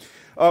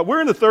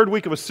We're in the third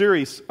week of a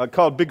series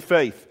called Big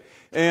Faith.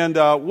 And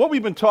what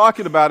we've been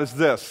talking about is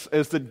this,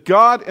 is that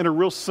God, in a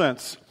real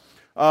sense,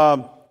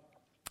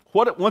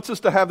 what it wants us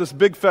to have this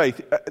big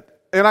faith.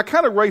 And I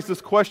kind of raised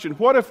this question,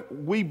 what if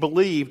we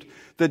believed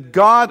that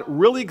God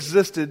really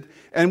existed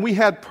and we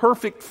had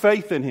perfect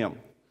faith in Him?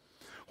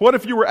 What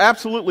if you were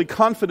absolutely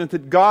confident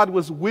that God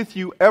was with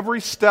you every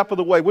step of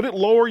the way? Would it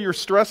lower your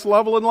stress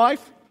level in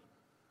life?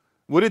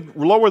 Would it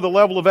lower the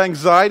level of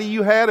anxiety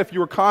you had if you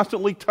were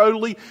constantly,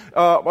 totally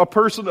a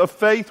person of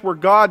faith where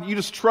you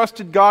just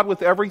trusted God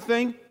with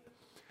everything?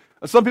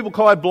 Some people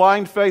call that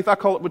blind faith. I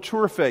call it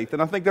mature faith.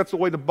 And I think that's the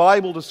way the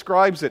Bible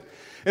describes it.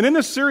 And in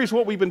this series,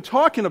 what we've been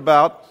talking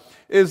about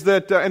is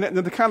that, and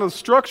the kind of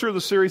structure of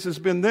the series has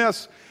been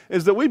this,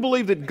 is that we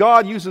believe that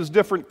God uses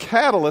different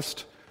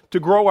catalysts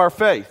to grow our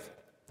faith.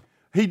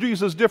 He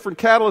uses different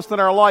catalysts in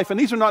our life, and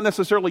these are not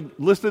necessarily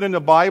listed in the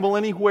Bible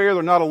anywhere.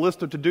 They're not a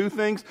list of to-do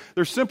things.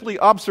 They're simply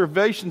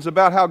observations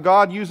about how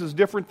God uses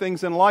different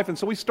things in life. And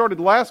so we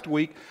started last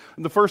week,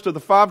 the first of the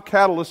 5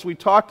 catalysts we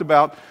talked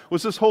about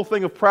was this whole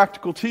thing of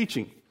practical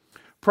teaching.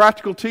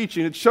 Practical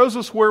teaching. It shows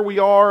us where we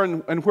are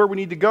and where we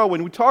need to go.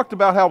 And we talked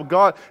about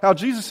how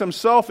Jesus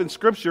Himself in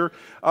Scripture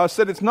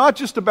said it's not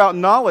just about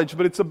knowledge,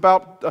 but it's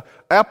about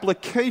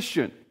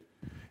application.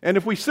 And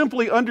if we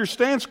simply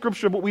understand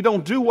Scripture but we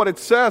don't do what it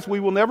says, we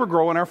will never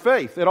grow in our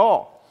faith at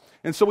all.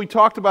 And so we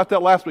talked about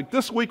that last week.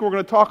 This week we're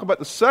going to talk about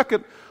the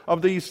second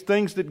of these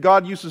things that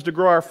God uses to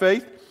grow our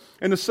faith.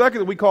 And the second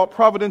that we call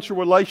providential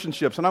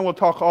relationships. And I'm going to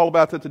talk all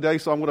about that today,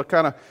 so I'm going to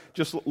kind of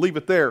just leave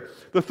it there.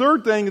 The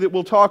third thing that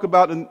we'll talk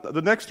about in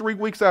the next 3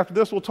 weeks after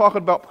this, we'll talk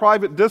about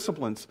private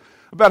disciplines.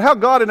 About how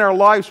God in our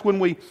lives, when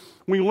we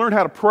learn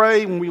how to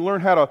pray, when we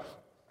learn how to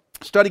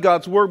study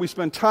God's Word, we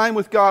spend time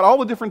with God, all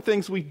the different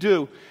things we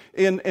do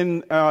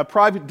in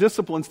private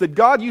disciplines, that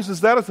God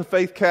uses that as a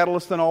faith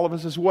catalyst in all of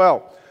us as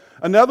well.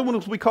 Another one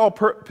is we call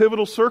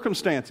pivotal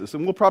circumstances,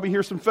 and we'll probably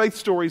hear some faith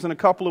stories in a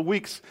couple of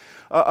weeks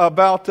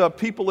about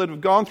people that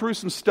have gone through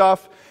some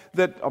stuff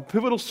that a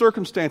pivotal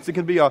circumstance. It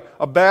can be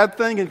a bad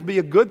thing, it can be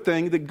a good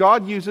thing that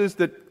God uses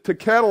to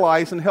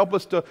catalyze and help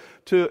us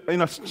to,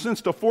 in a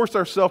sense, to force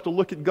ourselves to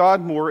look at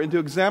God more and to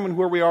examine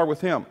where we are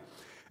with Him.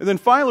 And then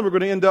finally, we're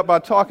going to end up by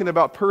talking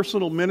about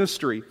personal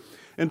ministry.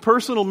 And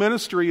personal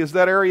ministry is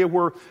that area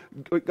where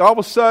all of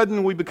a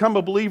sudden we become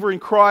a believer in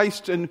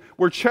Christ and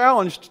we're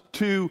challenged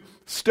to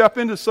step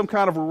into some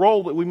kind of a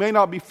role that we may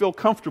not feel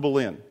comfortable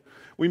in.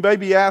 We may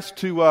be asked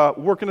to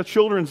work in a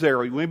children's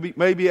area. We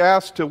may be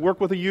asked to work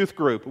with a youth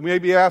group. We may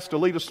be asked to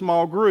lead a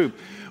small group.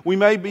 We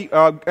may be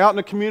out in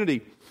the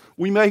community.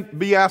 We may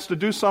be asked to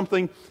do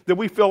something that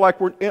we feel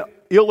like we're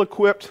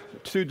ill-equipped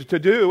to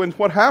do. And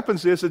what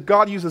happens is that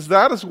God uses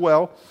that as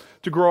well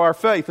to grow our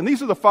faith. And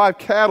these are the 5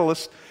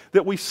 catalysts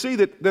that we see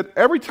that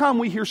every time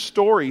we hear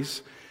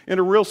stories in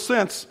a real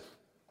sense,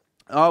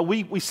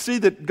 we see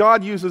that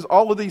God uses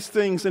all of these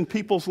things in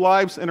people's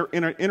lives in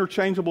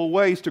interchangeable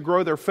ways to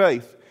grow their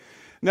faith.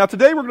 Now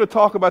today we're going to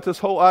talk about this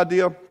whole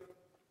idea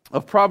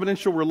of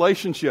providential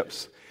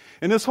relationships.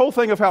 And this whole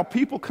thing of how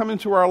people come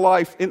into our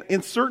life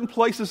in certain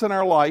places in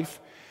our life,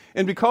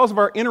 and because of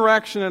our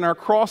interaction and our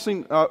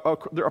crossing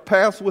our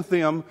paths with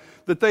them,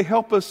 that they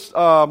help us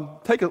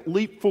take a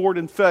leap forward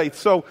in faith.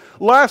 So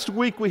last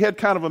week we had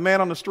kind of a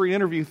man on the street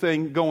interview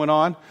thing going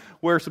on,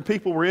 where some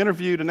people were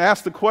interviewed and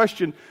asked the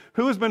question,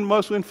 who has been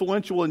most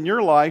influential in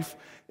your life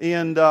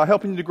in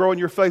helping you to grow in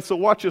your faith? So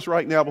watch this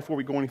right now before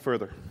we go any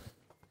further.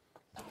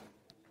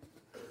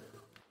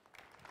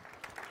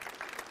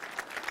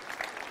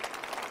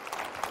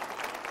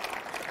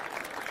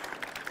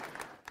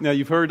 Now,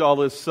 you've heard all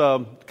this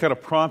kind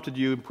of prompted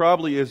you, and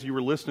probably as you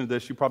were listening to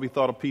this, you probably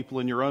thought of people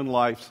in your own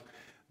lives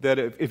that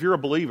if you're a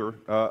believer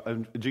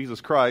in Jesus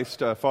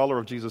Christ, a follower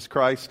of Jesus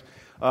Christ,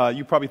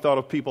 you probably thought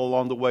of people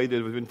along the way that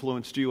have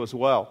influenced you as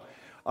well.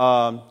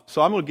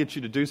 So I'm going to get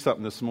you to do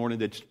something this morning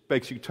that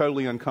makes you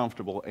totally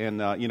uncomfortable.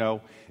 And,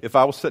 if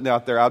I was sitting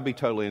out there, I'd be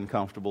totally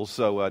uncomfortable.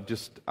 So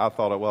I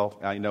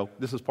thought,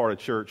 this is part of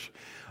church.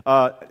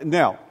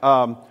 Now,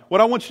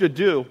 what I want you to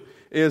do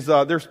is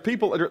I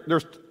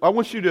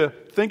want you to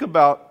think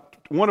about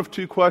one of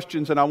 2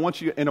 questions, and I want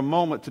you in a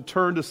moment to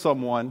turn to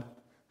someone.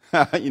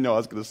 I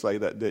was going to say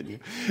that, didn't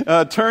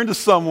you? Turn to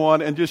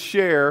someone and just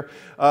share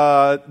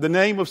the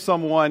name of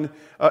someone.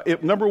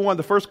 Number 1,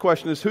 the first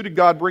question is, who did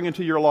God bring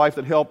into your life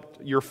that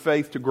helped your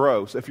faith to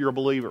grow, if you're a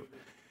believer?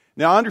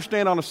 Now, I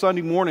understand on a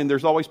Sunday morning,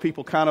 there's always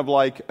people kind of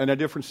like in a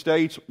different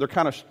stage. They're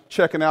kind of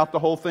checking out the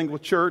whole thing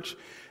with church.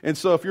 And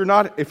so if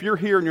you're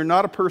here and you're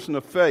not a person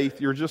of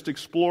faith, you're just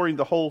exploring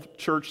the whole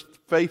church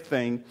faith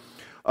thing,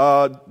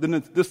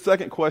 then this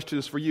second question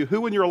is for you.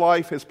 Who in your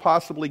life has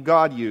possibly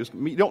God used?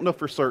 You don't know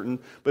for certain,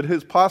 but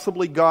has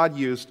possibly God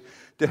used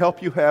to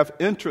help you have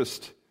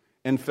interest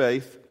in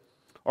faith,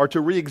 or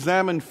to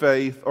re-examine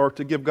faith, or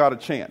to give God a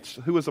chance?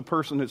 Who is a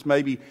person that's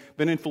maybe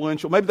been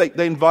influential? Maybe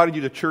they invited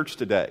you to church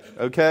today,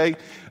 okay?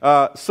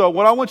 So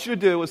what I want you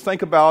to do is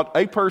think about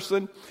a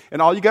person,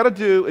 and all you got to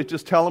do is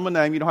just tell them a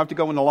name. You don't have to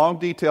go into long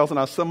details,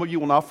 and some of you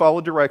will not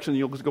follow direction.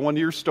 You'll just go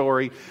into your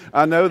story.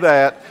 I know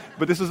that,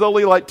 but this is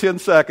only like 10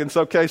 seconds,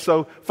 okay?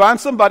 So find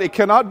somebody. It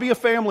cannot be a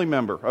family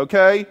member,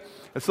 okay?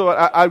 So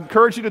I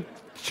encourage you to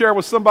share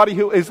with somebody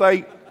who is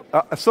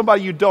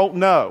somebody you don't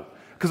know,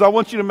 because I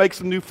want you to make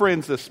some new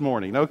friends this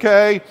morning,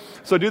 okay?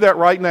 So do that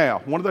right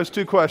now. One of those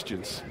two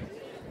questions.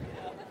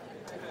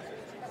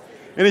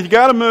 And if you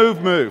got to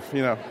move,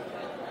 you know.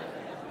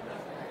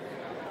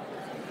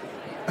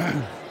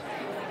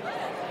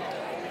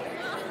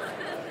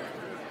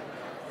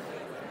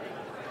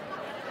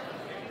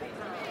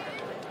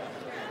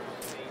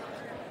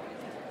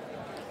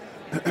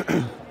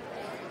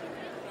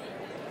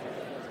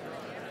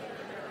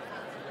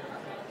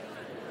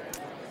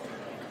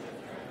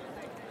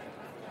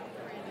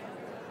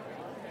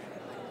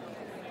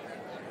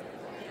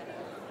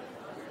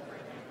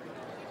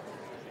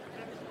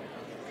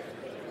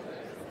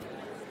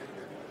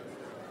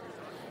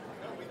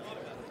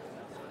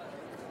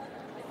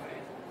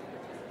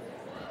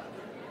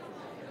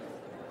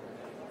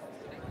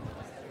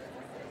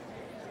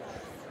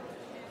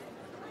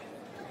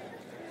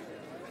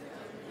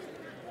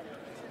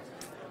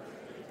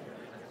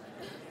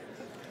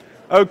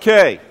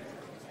 Okay.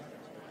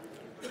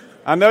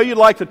 I know you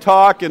like to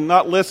talk and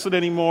not listen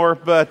anymore,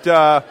 but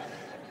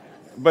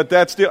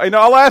that's still,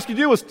 all I ask you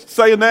to do is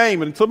say a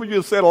name, and some of you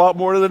have said a lot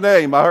more than the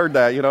name. I heard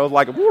that,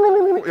 like,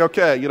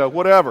 okay,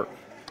 whatever.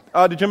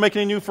 Did you make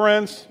any new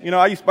friends?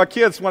 My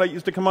kids, when I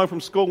used to come home from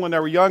school when they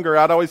were younger,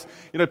 I'd always,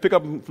 pick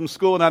up from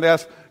school and I'd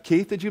ask,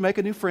 Keith, did you make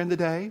a new friend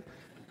today?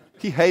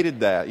 He hated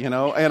that,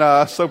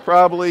 and so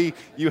probably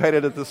you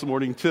hated it this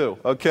morning too.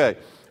 Okay.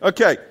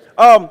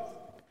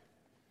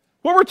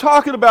 What we're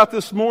talking about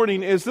this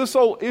morning is this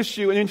whole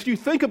issue, and if you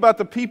think about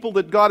the people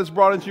that God has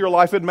brought into your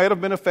life, it may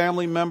have been a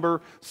family member.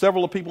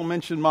 Several of people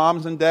mentioned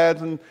moms and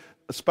dads and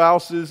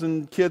spouses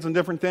and kids and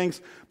different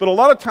things, but a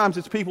lot of times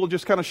it's people who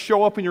just kind of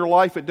show up in your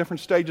life at different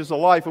stages of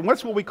life, and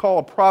that's what we call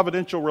a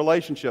providential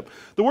relationship.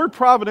 The word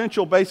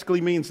providential basically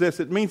means this.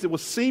 It means it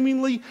was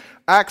seemingly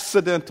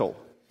accidental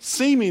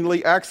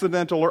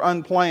or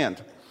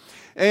unplanned.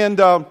 And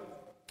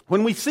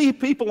when we see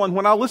people, and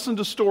when I listen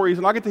to stories,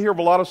 and I get to hear of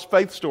a lot of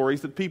faith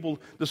stories that people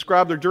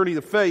describe their journey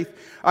to faith,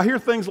 I hear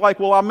things like,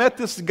 well, I met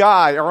this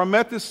guy, or I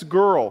met this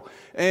girl,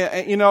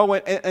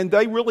 and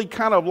they really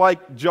kind of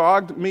like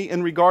jogged me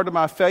in regard to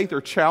my faith,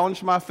 or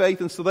challenged my faith,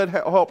 and so that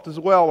helped as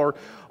well.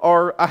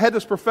 Or I had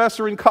this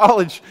professor in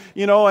college,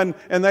 and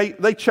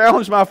they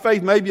challenged my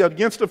faith, maybe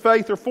against a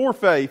faith or for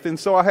faith, and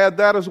so I had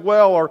that as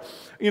well. Or,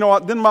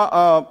 then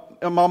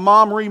my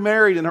mom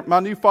remarried, and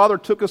my new father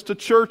took us to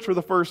church for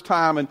the first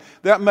time, and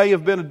that may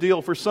have been a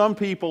deal for some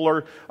people.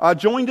 Or I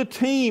joined a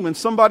team, and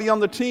somebody on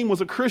the team was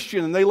a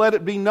Christian, and they let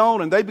it be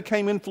known, and they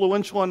became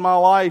influential in my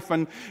life.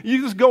 And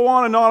you just go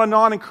on and on and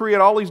on and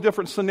create all these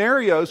different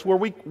scenarios where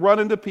we run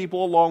into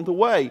people along the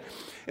way.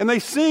 And they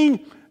seem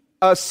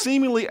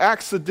seemingly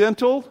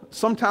accidental,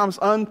 sometimes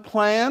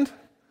unplanned.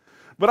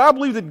 But I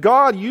believe that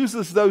God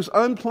uses those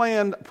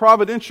unplanned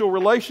providential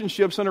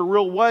relationships in a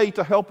real way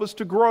to help us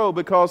to grow,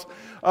 because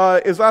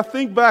as I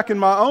think back in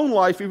my own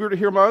life, if you were to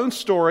hear my own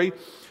story,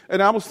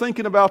 and I was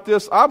thinking about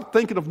this, I'm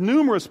thinking of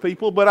numerous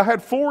people, but I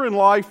had 4 in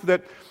life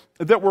that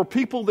were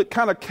people that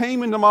kind of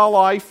came into my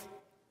life,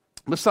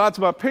 besides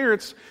my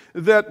parents,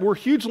 that were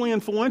hugely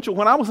influential.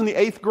 When I was in the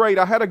 8th grade,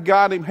 I had a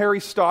guy named Harry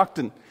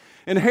Stockton.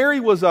 And Harry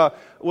was a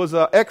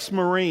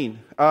ex-Marine.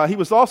 He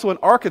was also an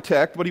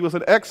architect, but he was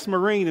an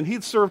ex-Marine, and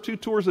he'd served 2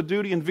 tours of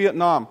duty in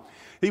Vietnam.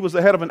 He was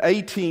the head of an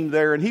A-team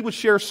there, and he would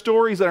share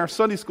stories in our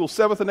Sunday school,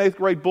 7th and 8th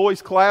grade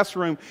boys'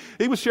 classroom.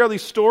 He would share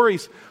these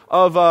stories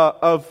of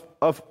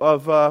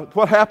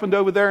what happened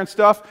over there and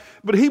stuff.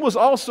 But he was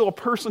also a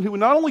person who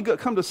would not only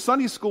come to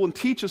Sunday school and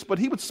teach us, but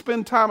he would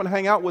spend time and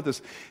hang out with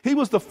us. He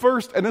was the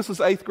first, and this is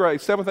 8th grade,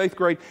 7th, 8th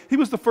grade, he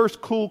was the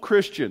first cool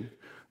Christian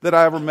that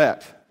I ever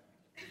met.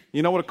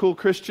 You know what a cool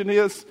Christian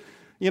is?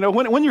 When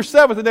you're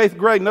 7th and 8th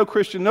grade, no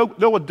Christian,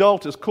 no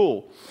adult is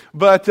cool.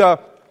 But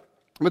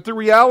the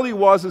reality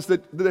is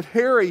that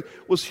Harry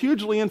was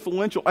hugely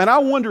influential. And I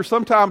wonder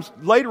sometimes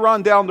later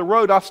on down the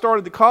road, I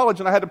started to college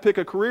and I had to pick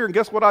a career, and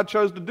guess what I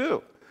chose to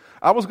do?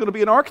 I was going to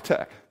be an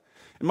architect.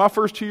 In my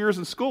first 2 years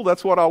in school,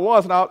 that's what I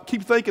was. And I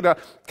keep thinking, I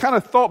kind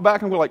of thought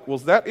back and was like,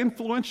 was that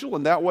influential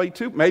in that way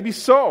too? Maybe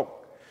so.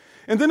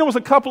 And then there was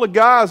a couple of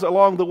guys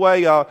along the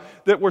way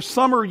that were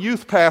summer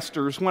youth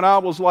pastors when I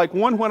was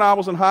one when I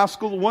was in high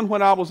school, one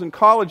when I was in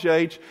college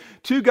age.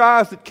 2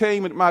 guys that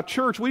came at my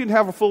church. We didn't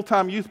have a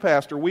full-time youth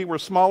pastor. We were a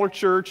smaller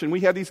church, and we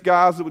had these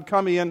guys that would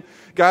come in,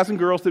 guys and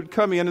girls that would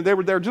come in, and they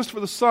were there just for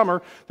the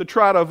summer to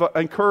try to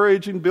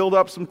encourage and build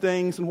up some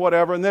things and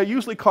whatever. And they're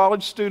usually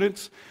college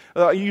students.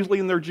 usually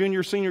in their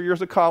junior, senior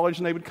years of college,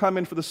 and they would come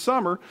in for the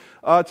summer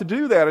to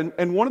do that.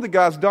 And one of the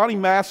guys, Donnie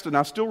Maston,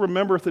 I still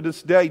remember to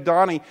this day,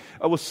 Donnie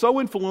was so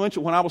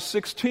influential when I was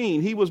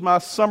 16. He was my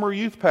summer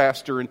youth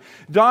pastor, and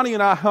Donnie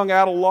and I hung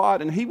out a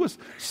lot, and he was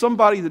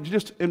somebody that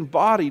just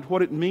embodied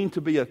what it means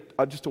to be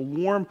just a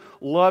warm,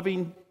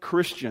 loving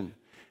Christian.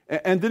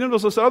 And then there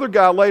was this other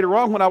guy later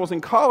on when I was in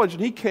college,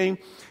 and he came,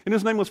 and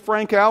his name was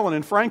Frank Allen.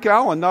 And Frank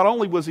Allen, not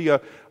only was he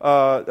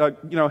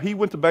he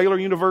went to Baylor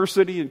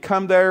University and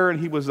come there, and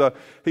he was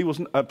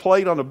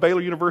played on a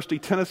Baylor University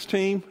tennis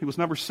team. He was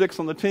number 6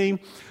 on the team.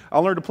 I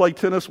learned to play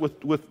tennis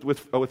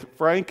with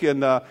Frank,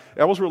 and that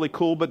was really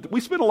cool. But we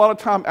spent a lot of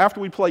time after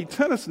we played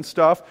tennis and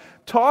stuff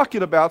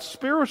talking about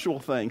spiritual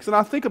things, and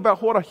I think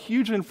about what a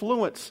huge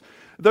influence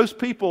those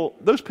people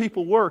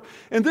were.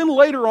 And then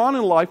later on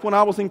in life, when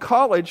I was in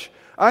college,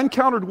 I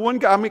encountered one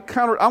guy.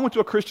 I went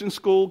to a Christian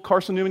school,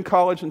 Carson Newman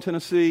College in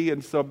Tennessee,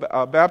 and so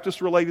a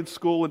Baptist-related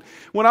school. And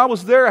when I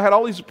was there, I had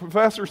all these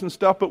professors and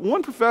stuff. But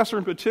one professor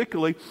in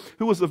particular,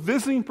 who was a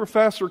visiting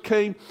professor,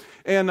 came,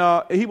 and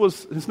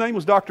his name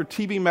was Dr.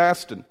 T.B.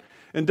 Maston.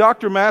 And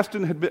Dr.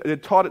 Maston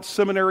had taught at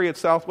seminary at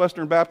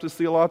Southwestern Baptist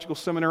Theological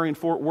Seminary in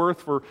Fort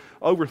Worth for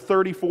over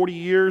 30, 40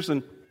 years,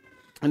 and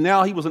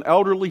now he was an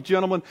elderly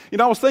gentleman.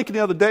 I was thinking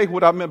the other day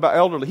what I meant by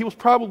elderly. He was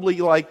probably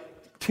like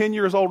 10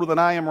 years older than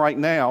I am right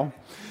now.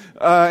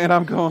 And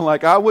I'm going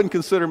like, I wouldn't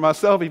consider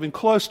myself even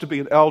close to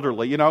being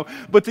elderly,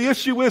 But the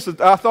issue is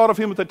that I thought of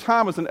him at the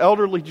time as an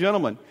elderly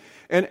gentleman.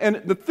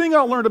 And the thing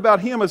I learned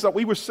about him is that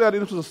we were sitting,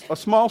 this was a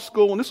small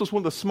school, and this was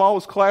one of the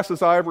smallest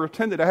classes I ever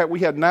attended. We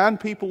had 9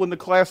 people in the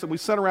class, and we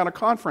sat around a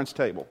conference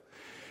table.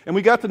 And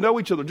we got to know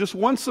each other. Just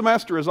one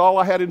semester is all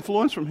I had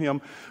influence from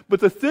him. But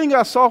the thing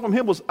I saw from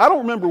him was, I don't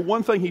remember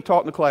one thing he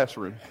taught in the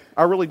classroom.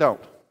 I really don't.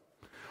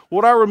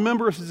 What I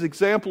remember is his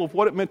example of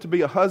what it meant to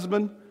be a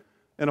husband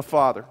and a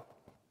father.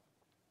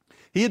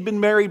 He had been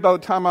married by the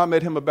time I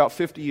met him about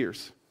 50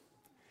 years.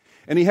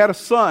 And he had a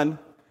son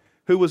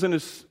who was in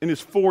his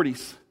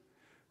 40s,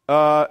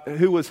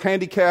 who was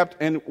handicapped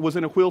and was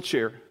in a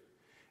wheelchair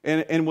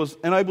and was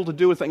unable to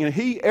do a thing.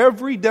 And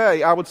every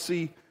day I would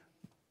see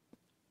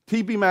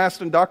T.B.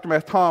 Maston, Dr.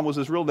 Maston, Tom was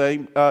his real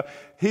name.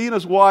 He and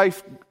his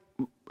wife,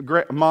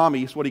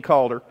 Mommy is what he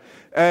called her,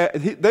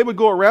 they would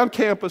go around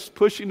campus,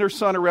 pushing their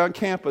son around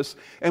campus,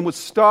 and would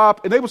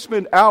stop, and they would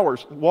spend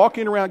hours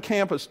walking around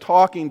campus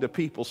talking to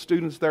people,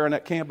 students there on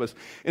that campus.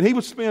 And he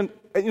would spend,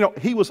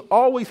 he was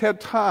always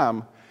had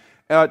time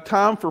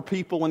for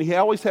people, and he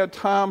always had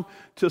time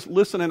to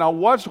listen. And I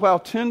watched how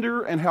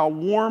tender and how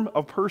warm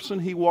a person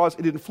he was.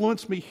 It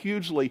influenced me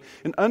hugely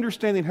in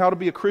understanding how to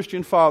be a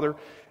Christian father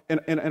and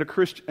a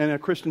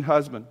Christian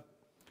husband.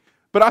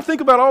 But I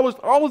think about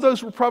all of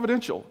those were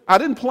providential. I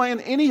didn't plan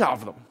any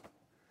of them.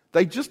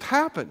 They just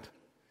happened.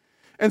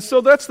 And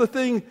so that's the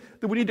thing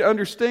that we need to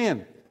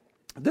understand.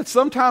 That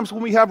sometimes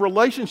when we have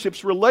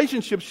relationships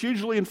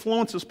usually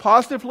influence us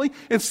positively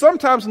and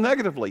sometimes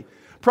negatively.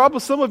 Probably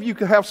some of you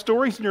could have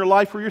stories in your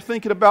life where you're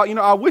thinking about,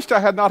 I wished I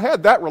had not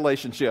had that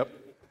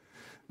relationship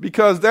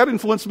because that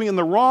influenced me in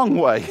the wrong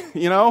way,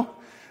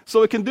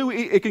 So it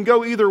can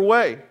go either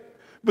way.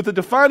 But the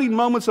defining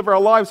moments of our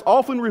lives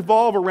often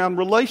revolve around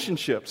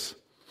relationships.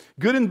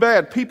 Good and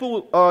bad.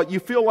 People you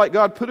feel like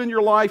God put in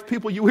your life,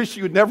 people you wish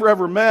you had never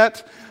ever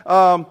met.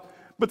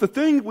 But the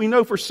thing we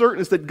know for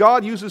certain is that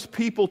God uses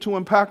people to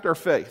impact our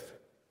faith.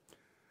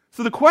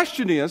 So the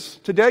question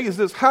today is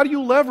this, how do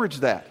you leverage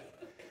that?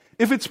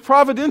 If it's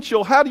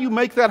providential, how do you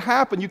make that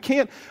happen? You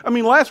can't,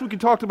 last week we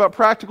talked about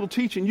practical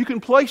teaching. You can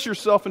place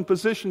yourself in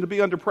position to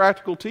be under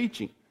practical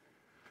teaching.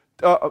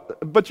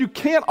 But you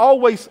can't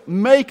always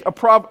make a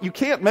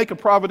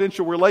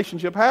providential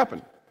relationship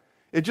happen.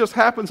 It just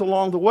happens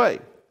along the way.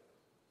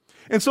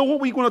 And so what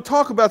we want to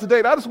talk about today,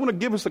 I just want to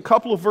give us a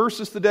couple of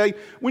verses today.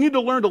 We need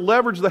to learn to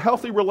leverage the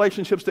healthy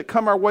relationships that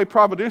come our way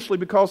providentially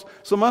because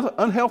some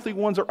unhealthy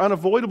ones are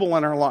unavoidable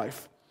in our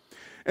life.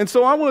 And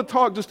so I want to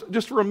talk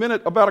just for a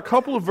minute about a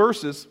couple of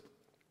verses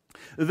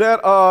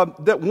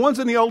that one's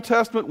in the Old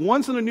Testament,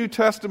 one's in the New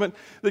Testament,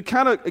 that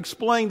kind of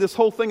explain this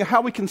whole thing of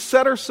how we can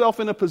set ourselves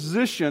in a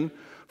position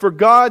for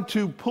God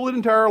to pull it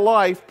into our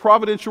life,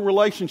 providential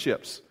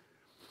relationships.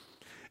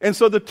 And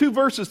so the 2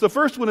 verses, the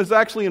first one is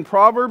actually in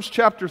Proverbs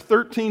chapter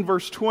 13,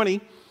 verse 20.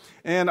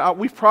 And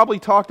we've probably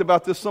talked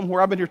about this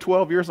somewhere. I've been here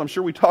 12 years. I'm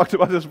sure we talked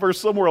about this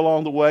verse somewhere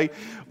along the way.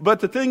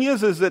 But the thing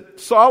is that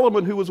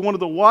Solomon, who was one of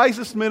the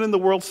wisest men in the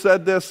world,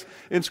 said this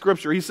in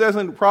Scripture. He says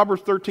in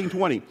Proverbs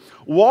 13:20,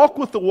 "Walk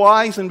with the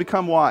wise and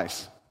become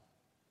wise.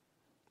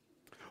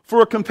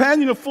 For a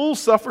companion of fools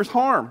suffers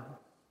harm."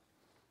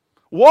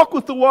 Walk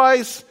with the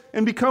wise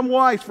and become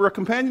wise, for a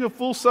companion of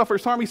fools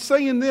suffers harm. He's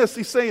saying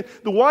the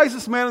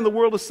wisest man in the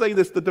world is saying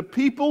this, that the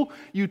people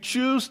you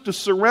choose to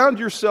surround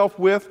yourself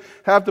with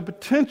have the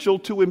potential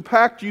to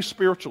impact you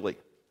spiritually.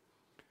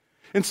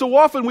 And so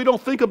often we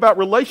don't think about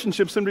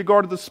relationships in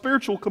regard to the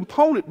spiritual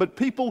component, but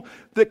people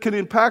that can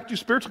impact you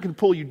spiritually can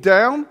pull you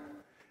down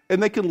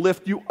and they can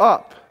lift you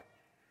up.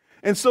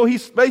 And so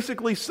he's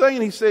basically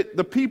saying, he said,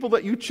 the people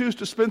that you choose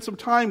to spend some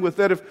time with,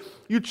 that if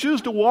you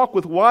choose to walk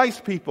with wise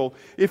people,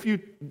 if you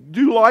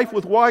do life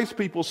with wise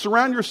people,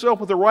 surround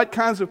yourself with the right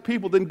kinds of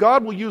people, then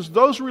God will use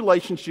those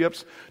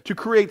relationships to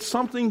create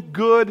something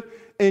good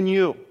in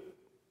you.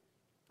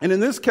 And in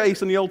this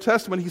case, in the Old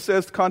Testament, he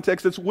says, the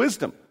context, it's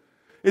wisdom.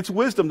 It's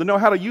wisdom to know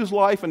how to use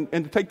life and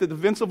to take the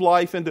events of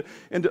life and to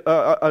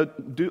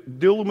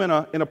do them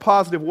in a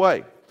positive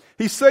way.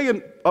 He's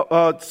saying,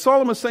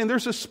 Solomon's saying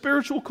there's a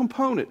spiritual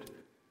component.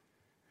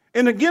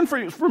 And again,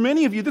 for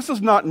many of you, this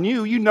is not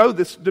new. You know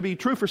this to be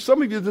true. For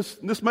some of you,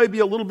 this may be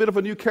a little bit of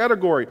a new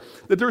category,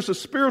 that there's a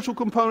spiritual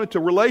component to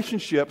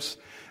relationships,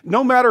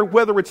 no matter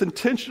whether it's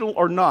intentional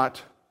or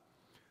not,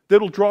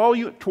 that'll draw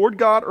you toward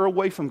God or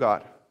away from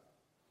God.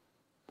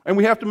 And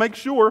we have to make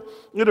sure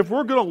that if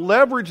we're going to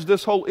leverage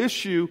this whole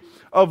issue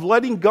of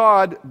letting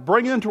God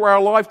bring into our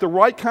life the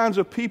right kinds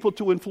of people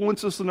to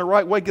influence us in the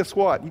right way, guess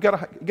what? You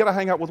got to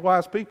hang out with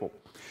wise people.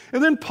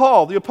 And then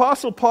Paul, the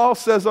Apostle Paul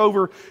says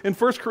over in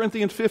 1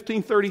 Corinthians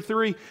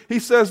 15:33, he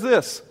says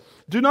this,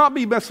 do not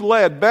be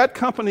misled. Bad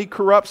company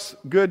corrupts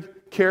good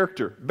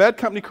character. Bad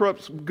company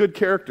corrupts good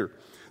character.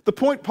 The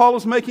point Paul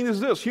is making is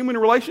this, human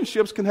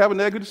relationships can have a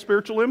negative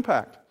spiritual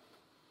impact.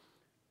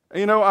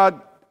 You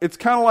know, it's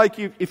kind of like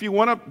if you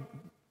want to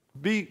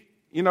be,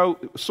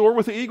 soar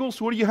with the eagles,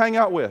 what do you hang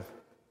out with?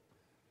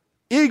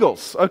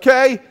 Eagles,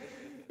 okay?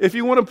 If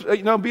you want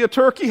to, be a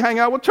turkey, hang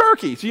out with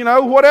turkeys.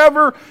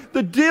 Whatever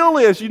the deal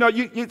is,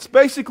 it's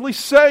basically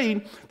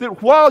saying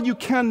that while you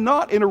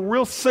cannot, in a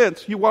real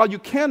sense, while you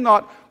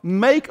cannot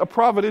make a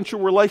providential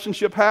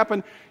relationship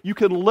happen, you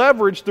can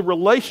leverage the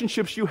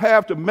relationships you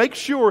have to make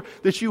sure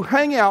that you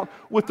hang out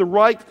with the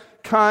right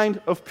kind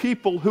of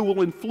people who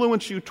will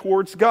influence you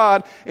towards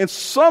God. And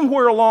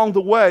somewhere along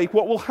the way,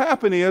 what will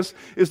happen is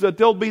that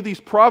there'll be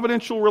these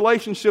providential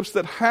relationships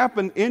that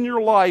happen in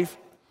your life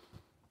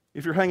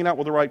if you're hanging out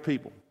with the right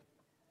people.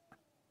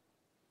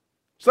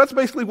 So that's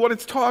basically what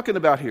it's talking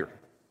about here.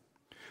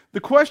 The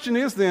question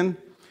is then,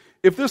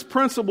 if this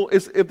principle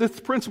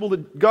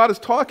that God is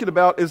talking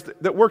about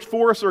that works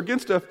for us or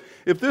against us,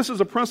 if this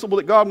is a principle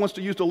that God wants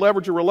to use to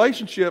leverage a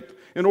relationship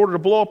in order to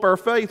blow up our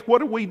faith, what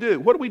do we do?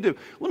 What do we do?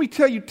 Let me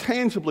tell you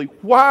tangibly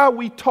why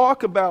we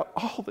talk about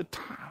all the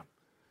time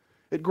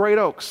at Great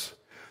Oaks,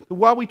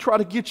 why we try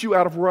to get you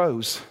out of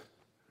rows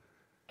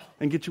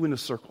and get you into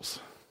circles.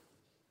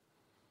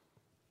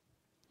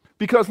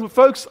 Because,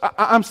 folks,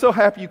 I'm so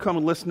happy you come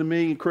and listen to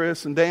me and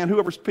Chris and Dan,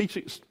 whoever's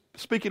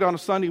speaking on a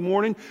Sunday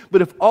morning.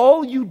 But if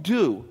all you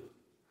do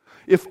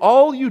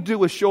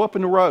is show up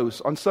in the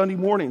rows on Sunday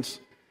mornings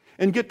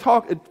and get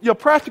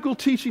practical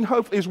teaching,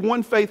 hopefully, is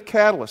one faith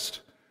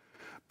catalyst.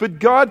 But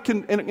God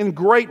can, in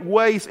great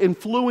ways,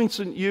 influence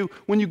you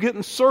when you get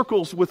in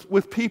circles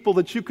with people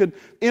that you can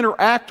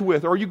interact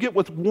with, or you get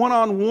with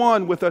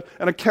one-on-one with an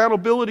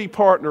accountability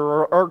partner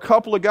or a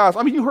couple of guys.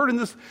 I mean, you heard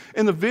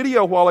in the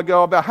video a while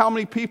ago about how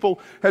many people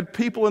had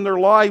people in their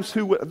lives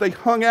who they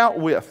hung out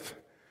with.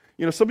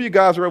 Some of you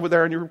guys are over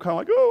there and you're kind of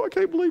like, oh, I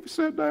can't believe you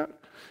said that.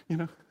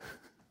 Well,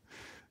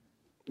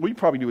 you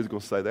probably knew he was going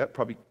to say that.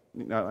 Probably. I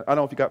don't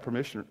know if you got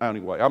permission.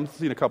 Anyway, I'm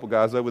seeing a couple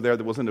guys over there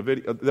that was in the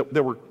video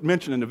that were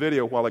mentioned in the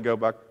video a while ago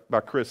by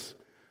Chris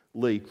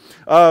Lee.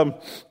 But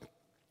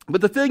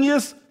the thing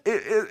is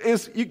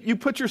you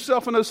put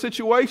yourself in those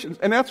situations,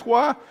 and that's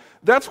why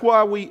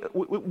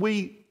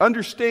we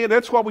understand.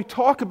 That's why we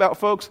talk about,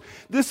 folks.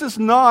 This is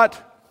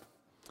not.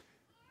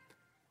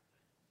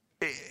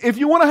 If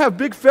you want to have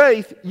big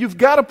faith, you've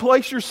got to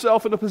place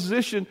yourself in a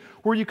position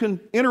where you can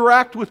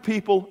interact with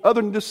people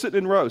other than just sitting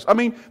in rows. I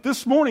mean,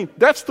 this morning,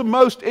 that's the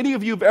most any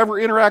of you have ever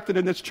interacted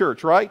in this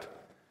church, right?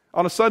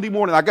 On a Sunday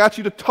morning, I got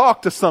you to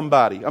talk to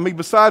somebody. I mean,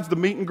 besides the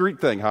meet and greet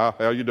thing, how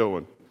you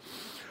doing?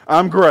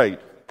 I'm great.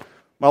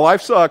 My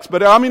life sucks,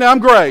 but I'm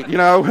great,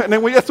 and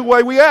then that's the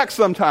way we act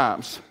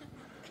sometimes.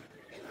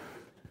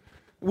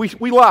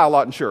 We lie a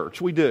lot in church.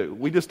 We do.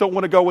 We just don't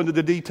want to go into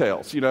the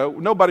details,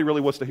 Nobody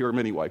really wants to hear them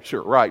anyway.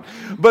 Sure, right.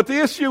 But the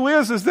issue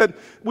is that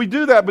we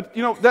do that, but,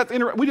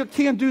 we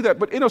can't do that.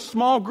 But in a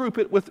small group,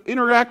 with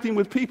interacting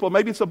with people,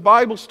 maybe it's a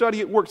Bible study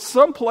at work,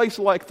 someplace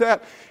like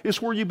that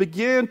is where you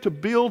begin to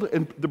build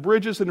the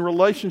bridges and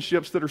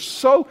relationships that are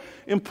so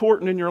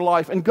important in your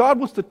life. And God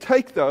wants to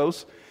take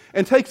those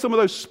and take some of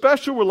those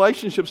special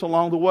relationships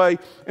along the way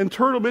and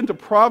turn them into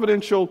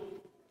providential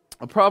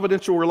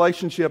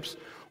relationships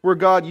where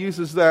God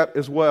uses that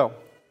as well.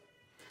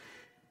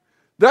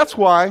 That's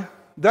why,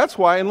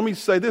 and let me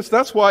say this,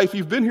 that's why if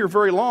you've been here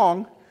very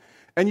long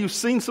and you've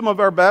seen some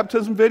of our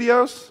baptism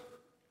videos,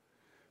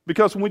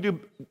 because when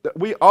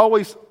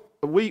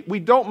we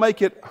don't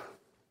make it,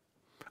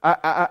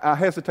 I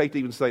hesitate to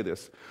even say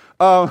this,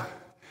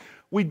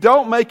 we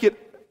don't make it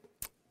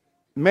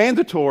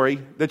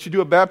mandatory that you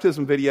do a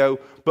baptism video,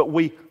 but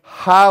we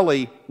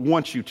highly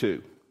want you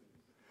to,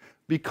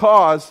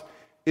 because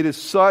it is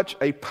such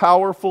a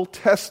powerful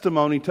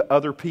testimony to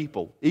other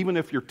people, even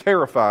if you're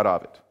terrified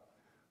of it.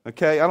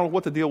 Okay, I don't know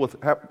what the deal with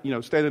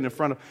standing in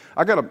front of.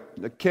 I got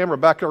a camera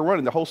back there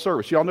running the whole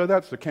service. Y'all know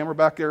that? It's a camera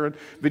back there and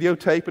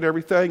videotape and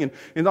everything.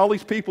 And all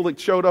these people that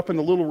showed up in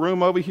the little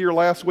room over here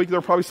last week, there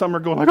are probably some are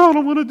going like, oh, I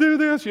don't want to do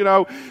this,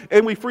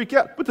 and we freak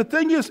out. But the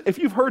thing is, if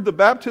you've heard the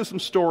baptism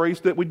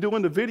stories that we do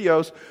in the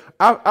videos,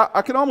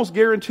 I can almost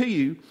guarantee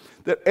you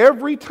that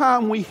every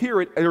time we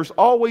hear it, there's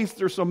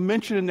some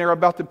mention in there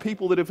about the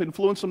people that have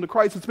influenced them to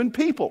Christ. It's been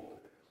people.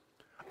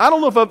 I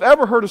don't know if I've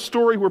ever heard a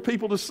story where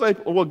people just say,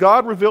 well,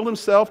 God revealed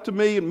himself to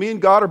me, and me and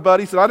God are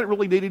buddies, and I didn't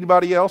really need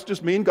anybody else,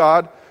 just me and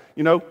God.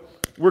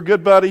 We're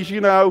good buddies,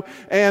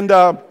 and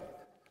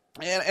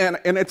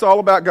it's all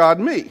about God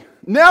and me.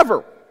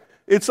 Never.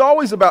 It's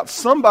always about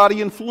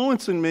somebody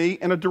influencing me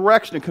in a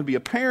direction. It could be a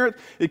parent,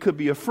 it could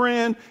be a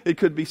friend, it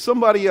could be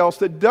somebody else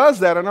that does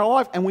that in our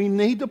life, and we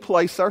need to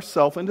place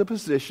ourselves into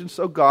position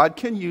so God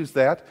can use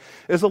that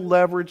as a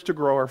leverage to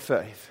grow our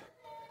faith.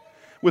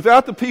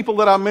 Without the people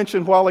that I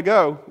mentioned a while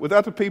ago,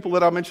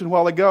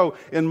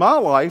 in my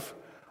life,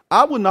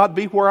 I would not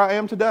be where I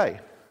am today.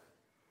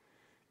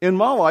 In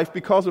my life,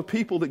 because of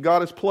people that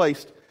God has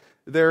placed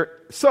there.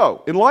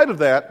 So, in light of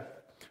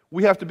that,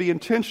 we have to be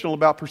intentional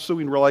about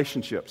pursuing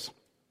relationships.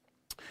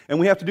 And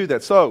we have to do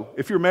that. So,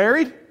 if you're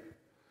married,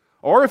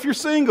 or if you're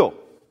single,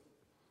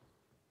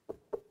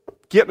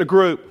 get in a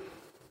group.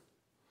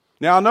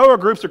 Now, I know our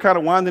groups are kind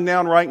of winding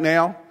down right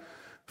now.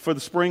 For the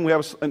spring,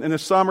 in the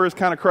summer, it's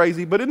kind of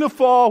crazy. But in the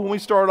fall, when we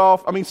start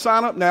off,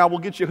 sign up now. We'll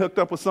get you hooked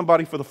up with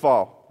somebody for the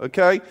fall,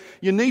 okay?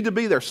 You need to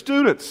be there.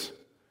 Students,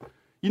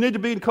 you need to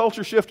be in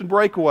Culture Shift and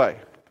Breakaway.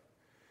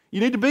 You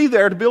need to be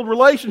there to build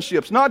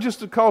relationships, not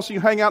just because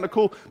you hang out in a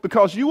cool,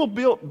 because you will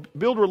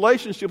build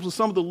relationships with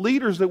some of the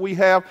leaders that we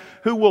have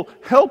who will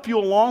help you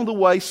along the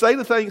way, say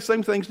the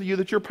same things to you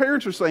that your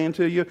parents are saying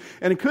to you.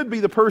 And it could be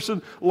the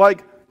person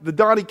like the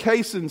Donnie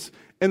Casons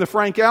and the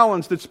Frank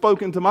Allens that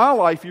spoke into my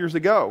life years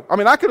ago.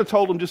 I could have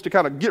told them just to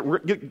kind of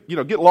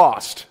get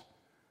lost,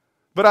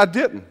 but I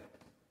didn't,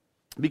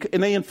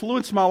 and they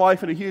influenced my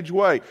life in a huge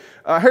way.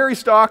 Harry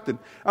Stockton.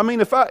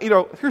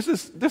 Here's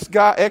this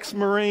guy,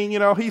 ex-Marine.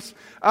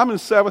 I'm in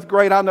 7th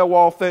grade. I know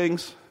all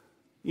things.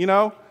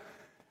 And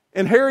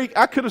Harry,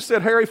 I could have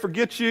said, Harry,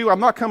 forget you. I'm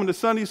not coming to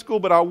Sunday school,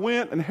 but I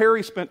went, and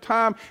Harry spent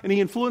time, and he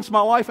influenced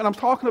my life, and I'm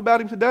talking about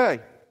him today.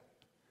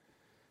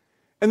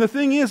 And the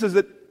thing is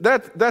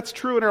that's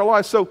true in our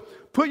lives. So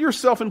put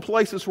yourself in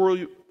places where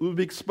you will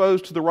be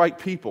exposed to the right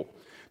people.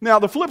 Now,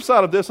 the flip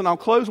side of this, and I'll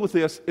close with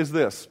this, is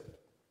this.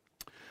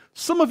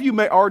 Some of you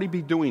may already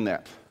be doing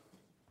that.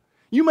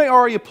 You may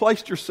already have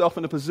placed yourself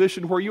in a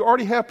position where you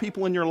already have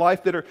people in your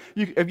life that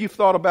you've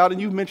thought about, and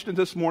you've mentioned it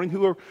this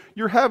morning,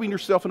 you're having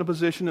yourself in a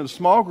position in a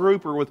small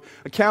group or with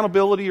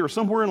accountability or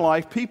somewhere in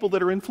life, people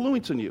that are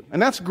influencing you.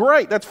 And that's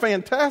great. That's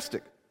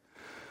fantastic.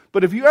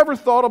 But have you ever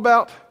thought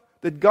about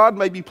that God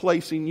may be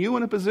placing you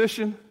in a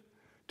position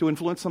to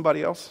influence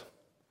somebody else?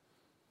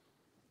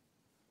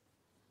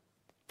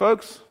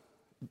 Folks,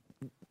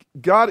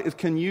 God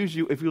can use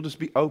you if you'll just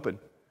be open.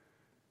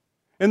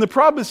 And the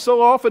problem is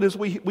so often is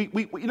let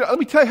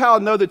me tell you how I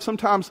know that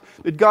sometimes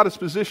that God is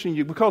positioning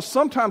you. Because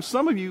sometimes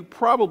some of you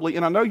probably,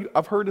 and I know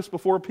I've heard this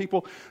before,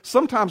 people,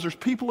 sometimes there's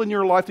people in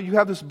your life that you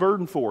have this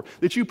burden for,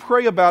 that you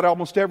pray about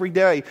almost every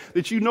day,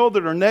 that you know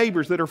that are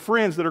neighbors, that are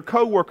friends, that are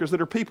coworkers, that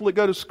are people that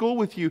go to school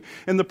with you.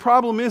 And the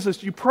problem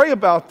is you pray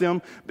about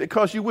them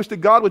because you wish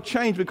that God would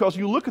change, because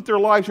you look at their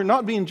lives, you're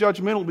not being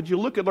judgmental, but you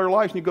look at their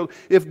lives and you go,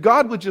 if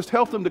God would just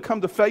help them to come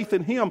to faith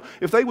in Him,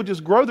 if they would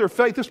just grow their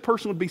faith, this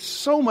person would be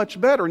so much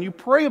better. And you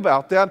pray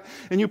about that,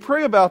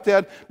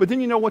 but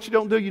then you know what you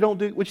don't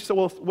do, which you say,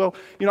 well,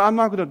 I'm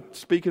not going to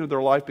speak into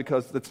their life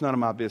because that's none of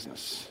my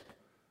business.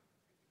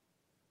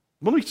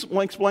 Let me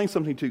explain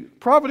something to you.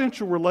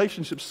 Providential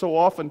relationships so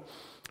often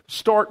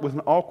start with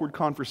an awkward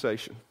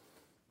conversation.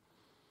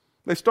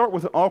 They start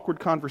with an awkward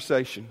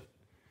conversation.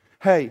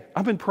 Hey,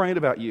 I've been praying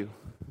about you.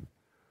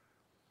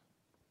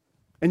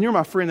 And you're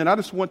my friend, and I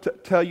just want to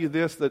tell you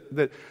this,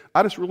 that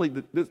I just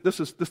really,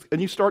 this,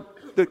 and you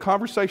start the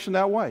conversation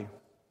that way.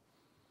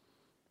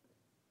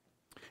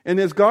 And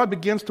as God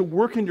begins to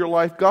work in your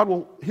life,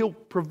 He'll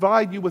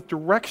provide you with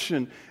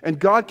direction, and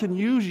God can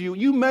use you.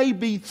 You may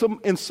be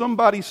in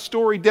somebody's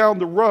story down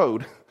the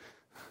road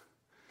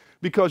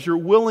because you're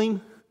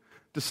willing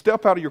to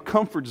step out of your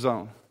comfort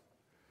zone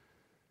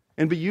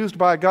and be used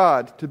by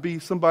God to be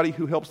somebody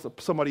who helps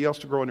somebody else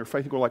to grow in their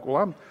faith. You go like,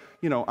 well,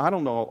 I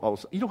don't know all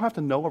this. You don't have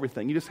to know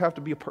everything. You just have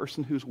to be a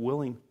person who's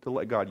willing to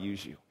let God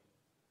use you.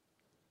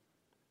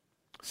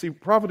 See,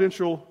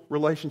 providential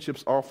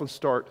relationships often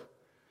start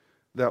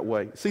that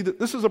way. See,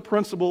 this is a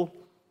principle,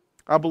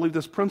 I believe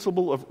this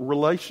principle of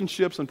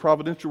relationships and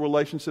providential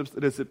relationships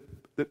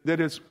that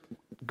is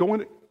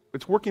going,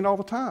 it's working all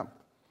the time.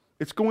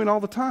 It's going all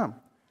the time.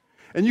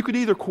 And you could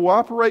either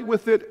cooperate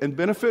with it and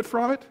benefit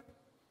from it,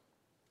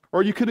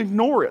 or you could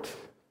ignore it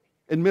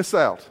and miss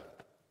out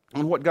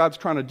on what God's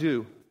trying to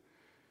do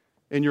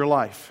in your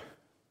life.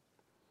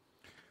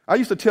 I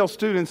used to tell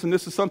students, and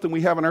this is something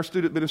we have in our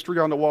student ministry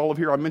on the wall of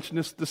here. I mentioned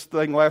this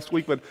thing last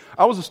week, but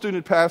I was a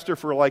student pastor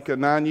for like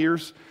 9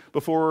 years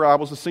before I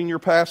was a senior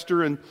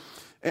pastor, and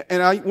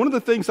And one of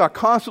the things I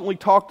constantly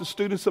talk to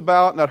students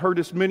about, and I'd heard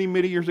this many,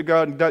 many years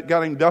ago, and a guy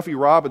named Duffy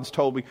Robbins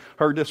told me,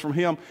 heard this from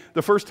him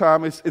the first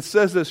time, it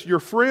says this: your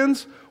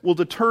friends will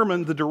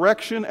determine the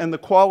direction and the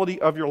quality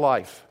of your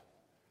life.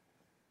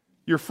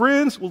 Your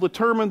friends will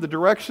determine the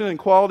direction and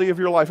quality of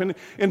your life.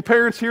 And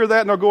parents hear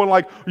that and they're going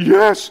like,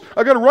 yes,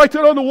 I got to write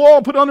that on the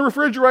wall, put it on the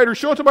refrigerator,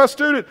 show it to my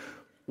student.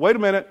 Wait a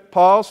minute,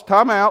 pause,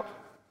 time out.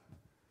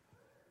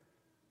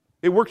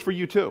 It works for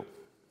you too,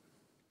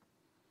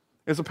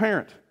 as a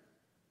parent.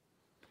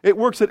 It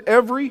works at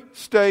every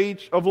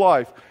stage of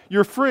life.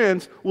 Your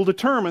friends will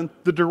determine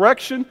the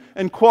direction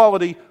and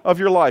quality of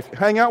your life.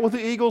 Hang out with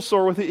the Eagles,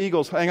 soar with the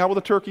Eagles. Hang out with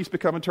the turkeys,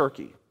 become a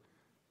turkey.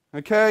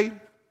 Okay?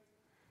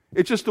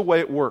 It's just the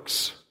way it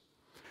works.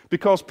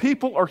 Because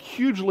people are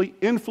hugely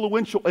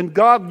influential, and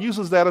God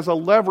uses that as a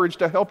leverage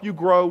to help you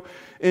grow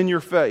in your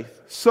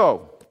faith.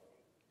 So,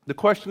 the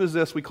question is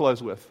this we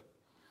close with.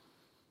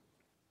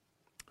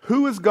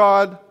 Who is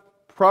God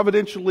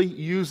providentially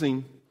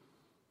using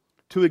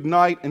to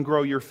ignite and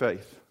grow your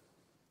faith?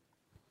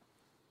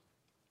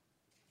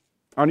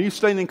 Are you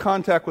staying in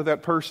contact with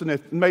that person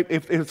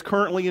if it's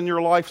currently in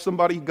your life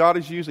somebody God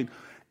is using?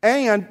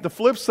 And the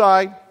flip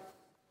side,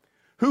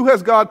 who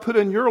has God put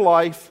in your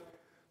life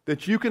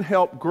that you can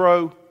help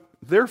grow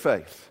their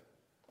faith?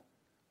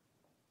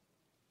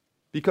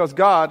 Because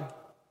God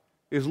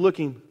is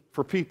looking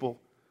for people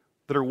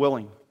that are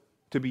willing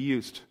to be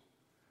used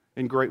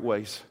in great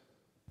ways.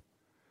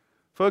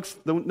 Folks,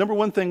 the number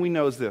one thing we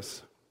know is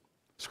this.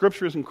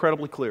 Scripture is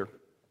incredibly clear.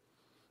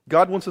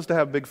 God wants us to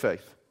have big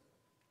faith.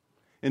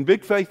 And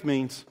big faith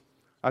means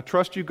I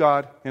trust you,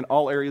 God, in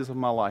all areas of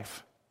my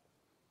life.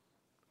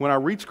 When I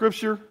read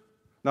Scripture,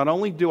 not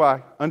only do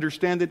I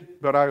understand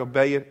it, but I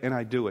obey it and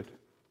I do it.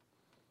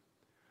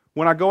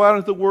 When I go out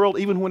into the world,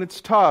 even when it's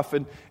tough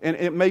and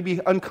it may be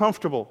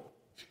uncomfortable,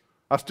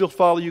 I still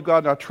follow you,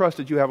 God, and I trust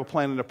that you have a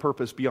plan and a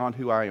purpose beyond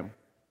who I am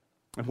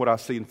and what I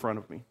see in front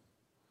of me.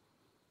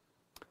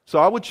 So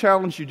I would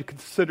challenge you to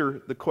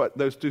consider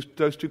those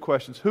two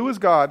questions. Who is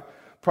God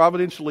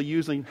providentially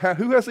using?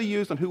 Who has He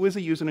used and who is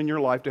He using in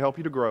your life to help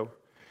you to grow?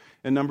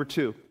 And number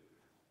two,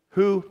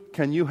 who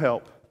can you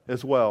help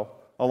as well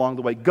along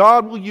the way?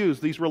 God will use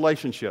these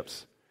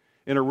relationships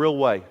in a real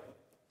way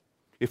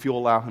if you'll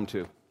allow Him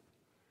to.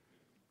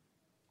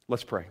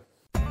 Let's pray.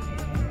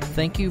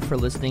 Thank you for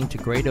listening to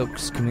Great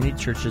Oaks Community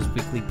Church's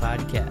weekly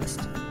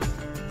podcast.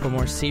 For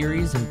more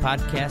series and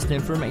podcast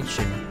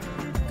information,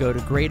 go to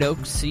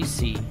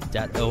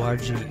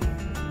greatoakscc.org.